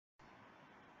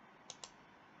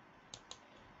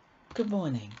Good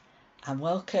morning and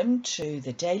welcome to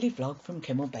the daily vlog from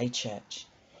Kimmel Bay Church.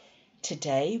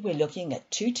 Today we're looking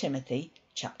at 2 Timothy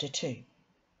chapter 2.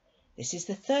 This is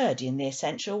the third in the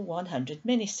Essential 100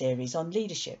 mini-series on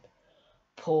leadership.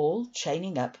 Paul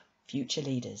training up future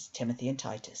leaders, Timothy and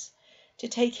Titus, to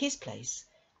take his place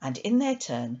and in their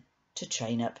turn to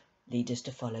train up leaders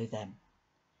to follow them.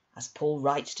 As Paul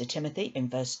writes to Timothy in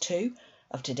verse 2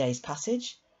 of today's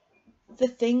passage, "The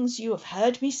things you have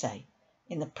heard me say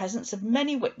in the presence of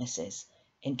many witnesses,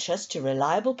 entrust to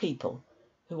reliable people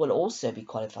who will also be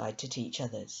qualified to teach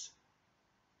others."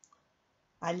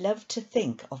 I love to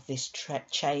think of this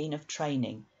chain of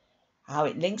training, how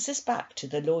it links us back to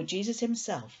the Lord Jesus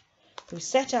himself, who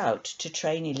set out to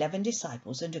train 11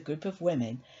 disciples and a group of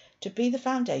women to be the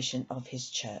foundation of his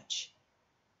church.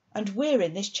 And we're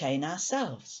in this chain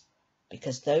ourselves,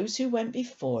 because those who went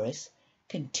before us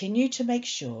continue to make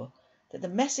sure that the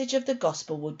message of the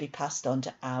gospel would be passed on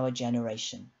to our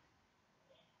generation.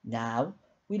 Now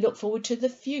we look forward to the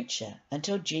future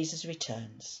until Jesus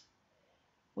returns.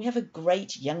 We have a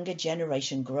great younger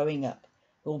generation growing up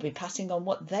who will be passing on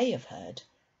what they have heard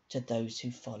to those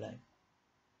who follow.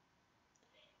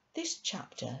 This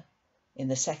chapter in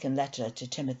the second letter to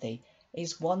Timothy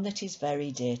is one that is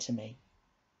very dear to me.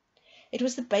 It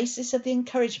was the basis of the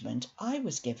encouragement I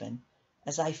was given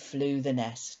as I flew the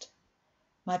nest.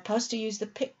 My pastor used the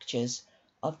pictures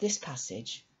of this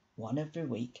passage, one every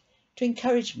week, to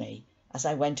encourage me as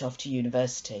I went off to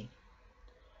university.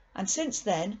 And since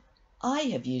then, I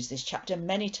have used this chapter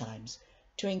many times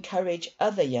to encourage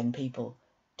other young people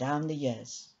down the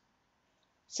years.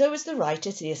 So as the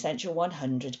writer to the Essential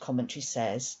 100 commentary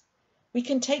says, we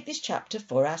can take this chapter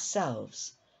for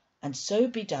ourselves and so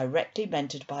be directly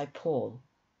mentored by Paul,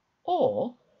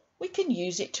 or we can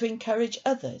use it to encourage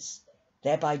others,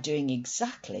 thereby doing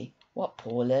exactly what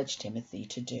Paul urged Timothy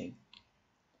to do.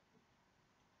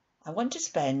 I want to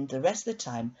spend the rest of the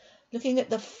time looking at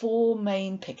the 4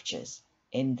 main pictures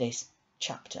in this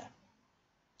chapter.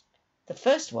 The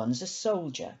first one's a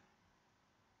soldier.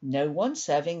 No one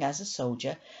serving as a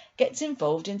soldier gets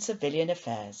involved in civilian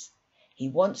affairs. He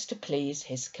wants to please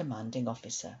his commanding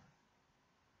officer.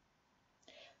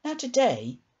 Now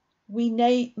today, we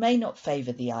may not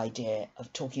favour the idea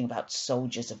of talking about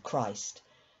soldiers of Christ,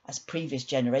 as previous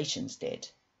generations did.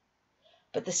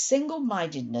 But the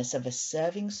single-mindedness of a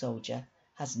serving soldier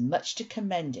has much to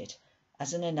commend it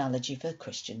as an analogy for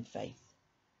Christian faith.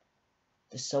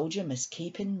 The soldier must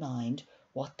keep in mind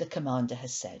what the commander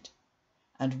has said,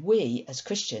 and we, as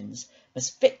Christians,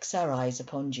 must fix our eyes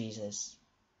upon Jesus.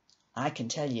 I can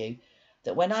tell you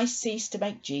that when I cease to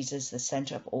make Jesus the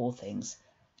centre of all things,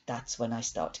 that's when I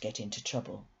start to get into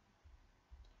trouble.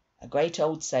 A great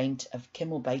old saint of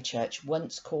Kimmel Bay Church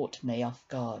once caught me off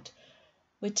guard,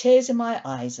 with tears in my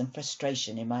eyes and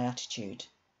frustration in my attitude.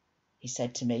 He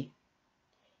said to me,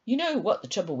 "You know what the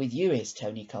trouble with you is,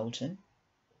 Toni Colton?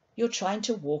 You're trying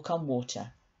to walk on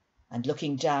water and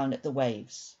looking down at the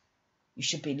waves. You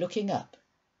should be looking up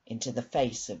into the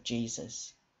face of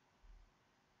Jesus."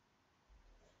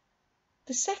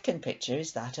 The second picture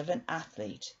is that of an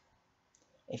athlete.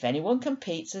 If anyone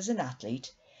competes as an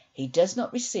athlete, he does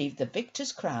not receive the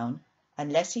victor's crown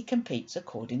unless he competes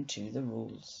according to the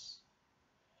rules.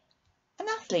 An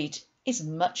athlete is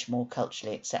much more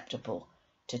culturally acceptable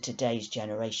to today's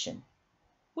generation.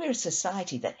 We're a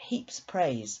society that heaps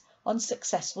praise on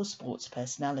successful sports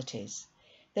personalities.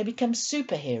 They become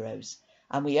superheroes,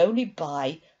 and we only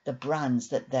buy the brands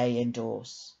that they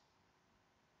endorse.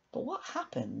 But what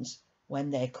happens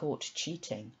when they're caught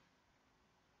cheating?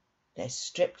 They're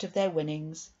stripped of their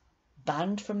winnings,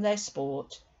 banned from their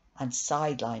sport, and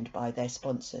sidelined by their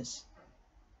sponsors.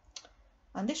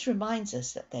 And this reminds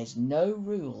us that there's no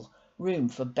room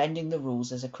for bending the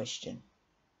rules as a Christian.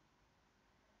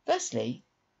 Firstly,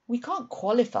 we can't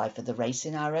qualify for the race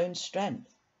in our own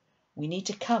strength. We need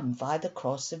to come via the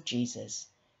cross of Jesus,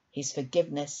 his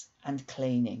forgiveness and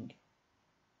cleaning.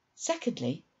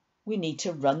 Secondly, we need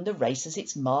to run the race as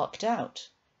it's marked out,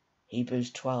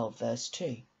 Hebrews 12 verse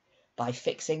 2, by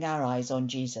fixing our eyes on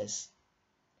Jesus.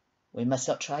 We must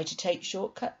not try to take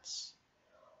shortcuts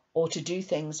or to do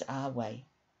things our way.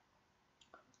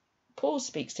 Paul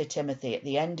speaks to Timothy at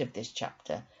the end of this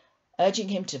chapter, urging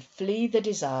him to flee the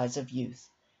desires of youth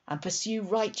and pursue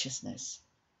righteousness,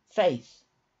 faith,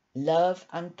 love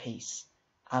and peace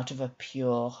out of a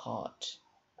pure heart.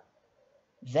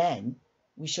 Then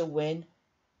we shall win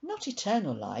not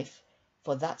eternal life,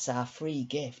 for that's our free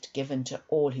gift given to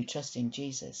all who trust in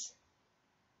Jesus,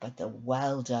 but the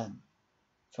well done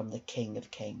from the King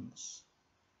of Kings.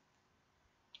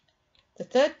 The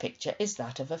third picture is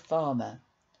that of a farmer.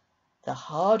 The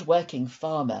hard-working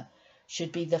farmer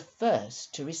should be the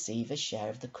first to receive a share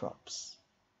of the crops.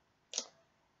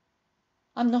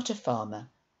 I'm not a farmer,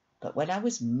 but when I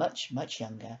was much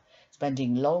younger,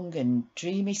 spending long and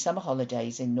dreamy summer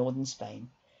holidays in northern Spain,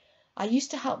 I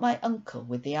used to help my uncle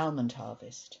with the almond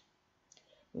harvest.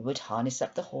 We would harness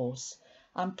up the horse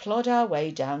and plod our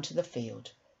way down to the field,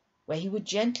 where he would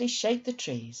gently shake the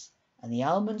trees and the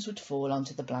almonds would fall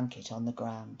onto the blanket on the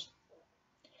ground.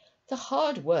 The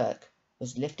hard work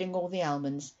was lifting all the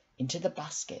almonds into the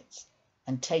baskets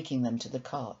and taking them to the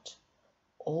cart,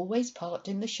 always parked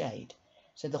in the shade,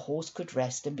 so the horse could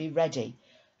rest and be ready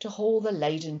to haul the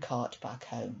laden cart back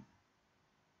home.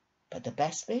 But the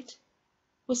best bit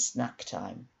was snack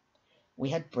time. We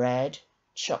had bread,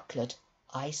 chocolate,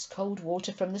 ice-cold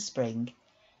water from the spring,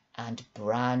 and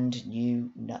brand new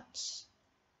nuts,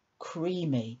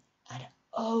 creamy and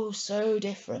oh so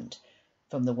different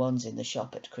from the ones in the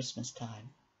shop at Christmas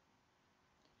time.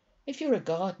 If you're a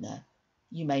gardener,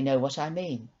 you may know what I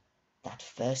mean, that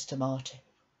first tomato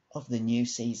of the new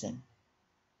season.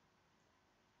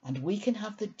 And we can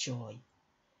have the joy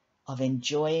of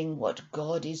enjoying what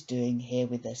God is doing here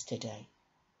with us today.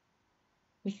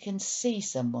 We can see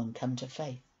someone come to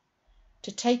faith,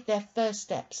 to take their first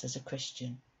steps as a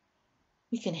Christian.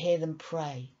 We can hear them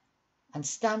pray and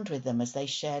stand with them as they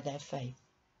share their faith.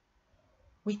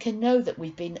 We can know that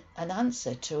we've been an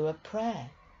answer to a prayer.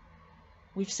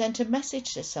 We've sent a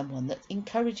message to someone that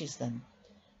encourages them.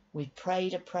 We've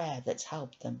prayed a prayer that's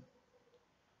helped them.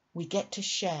 We get to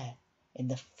share in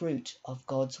the fruit of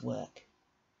God's work,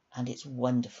 and it's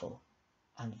wonderful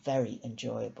and very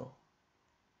enjoyable.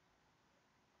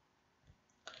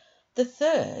 The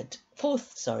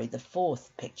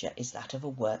fourth picture is that of a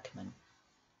workman.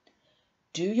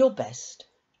 Do your best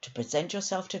to present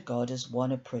yourself to God as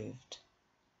one approved,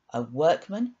 a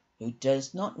workman who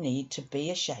does not need to be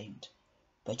ashamed,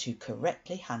 but who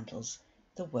correctly handles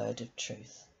the word of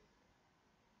truth.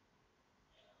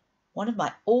 One of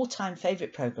my all-time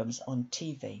favourite programmes on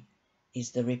TV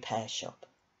is The Repair Shop.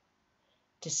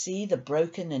 To see the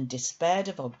broken and despaired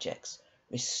of objects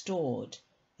restored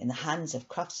in the hands of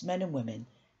craftsmen and women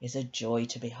is a joy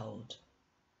to behold.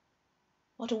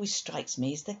 What always strikes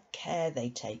me is the care they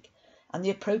take and the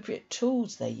appropriate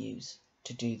tools they use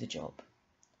to do the job.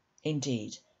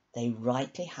 Indeed, they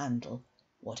rightly handle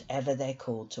whatever they're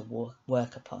called to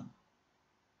work upon.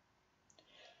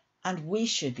 And we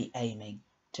should be aiming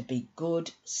to be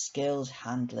good, skilled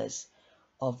handlers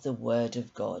of the Word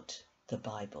of God, the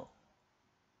Bible.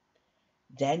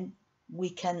 Then we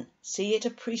can see it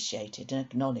appreciated and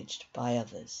acknowledged by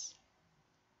others.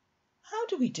 How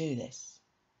do we do this?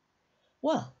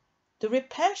 Well, the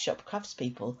repair shop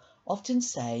craftspeople often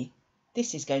say,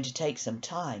 "This is going to take some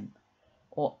time,"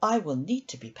 or "I will need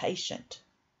to be patient."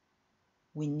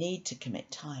 We need to commit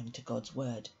time to God's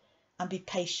Word and be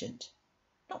patient,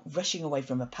 not rushing away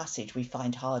from a passage we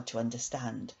find hard to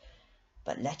understand,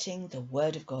 but letting the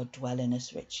Word of God dwell in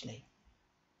us richly.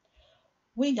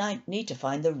 We need to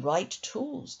find the right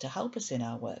tools to help us in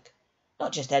our work,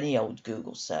 not just any old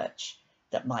Google search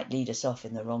that might lead us off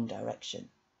in the wrong direction.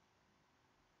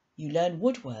 You learn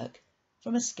woodwork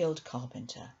from a skilled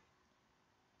carpenter,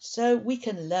 so we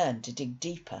can learn to dig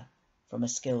deeper from a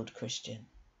skilled Christian.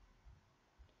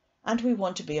 And we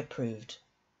want to be approved,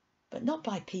 but not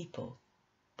by people,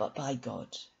 but by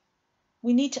God.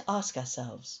 We need to ask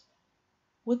ourselves,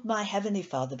 would my Heavenly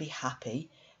Father be happy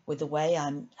with the way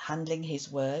I'm handling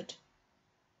His Word?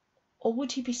 Or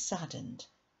would He be saddened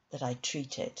that I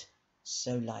treat it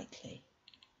so lightly?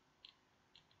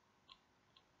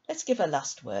 Let's give a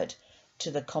last word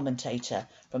to the commentator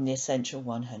from the Essential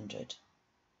 100.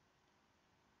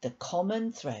 The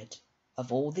common thread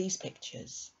of all these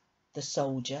pictures, the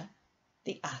soldier,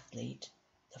 the athlete,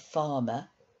 the farmer,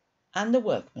 and the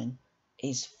workman,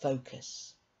 is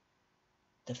focus.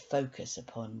 The focus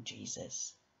upon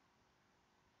Jesus.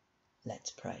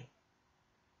 Let's pray.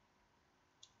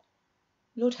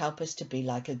 Lord, help us to be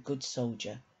like a good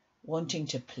soldier, wanting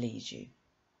to please you,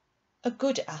 a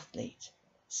good athlete,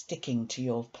 sticking to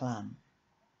your plan,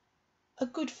 a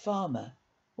good farmer,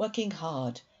 working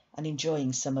hard and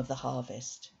enjoying some of the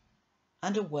harvest,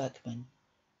 and a workman,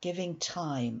 giving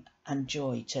time and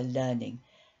joy to learning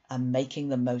and making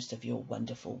the most of your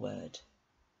wonderful word.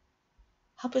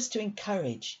 Help us to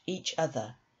encourage each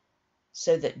other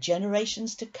so that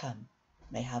generations to come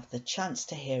may have the chance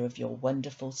to hear of your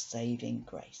wonderful saving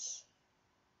grace.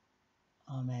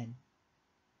 Amen.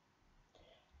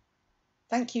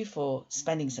 Thank you for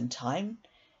spending some time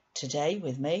today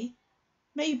with me.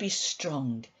 May you be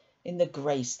strong in the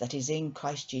grace that is in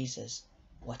Christ Jesus,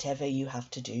 whatever you have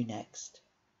to do next.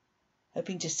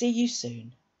 Hoping to see you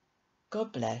soon.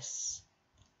 God bless.